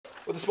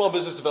What the Small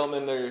Business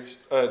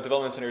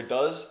Development Center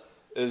does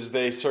is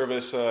they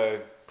service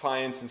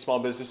clients and small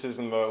businesses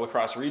in the La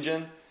Crosse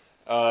region.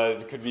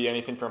 It could be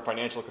anything from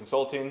financial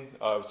consulting,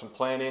 some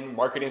planning,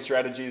 marketing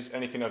strategies,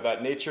 anything of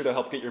that nature to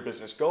help get your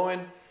business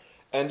going.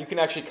 And you can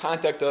actually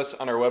contact us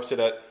on our website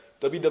at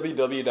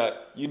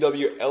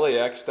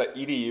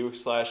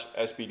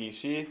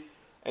www.uwlax.edu/SBDC.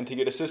 And to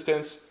get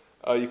assistance,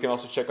 you can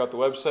also check out the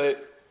website,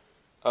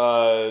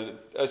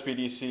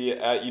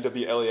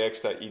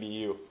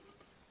 sbdc@uwlax.edu.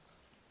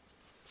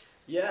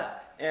 Yeah,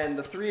 and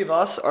the three of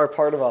us are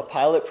part of a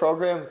pilot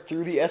program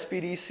through the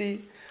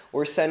SBDC.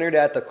 We're centered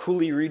at the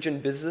Coulee Region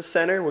Business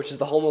Center, which is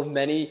the home of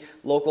many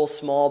local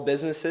small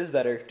businesses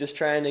that are just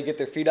trying to get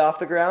their feet off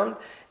the ground.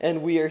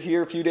 And we are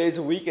here a few days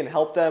a week and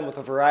help them with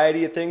a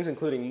variety of things,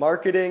 including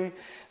marketing,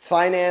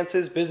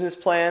 finances, business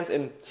plans,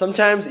 and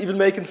sometimes even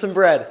making some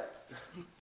bread.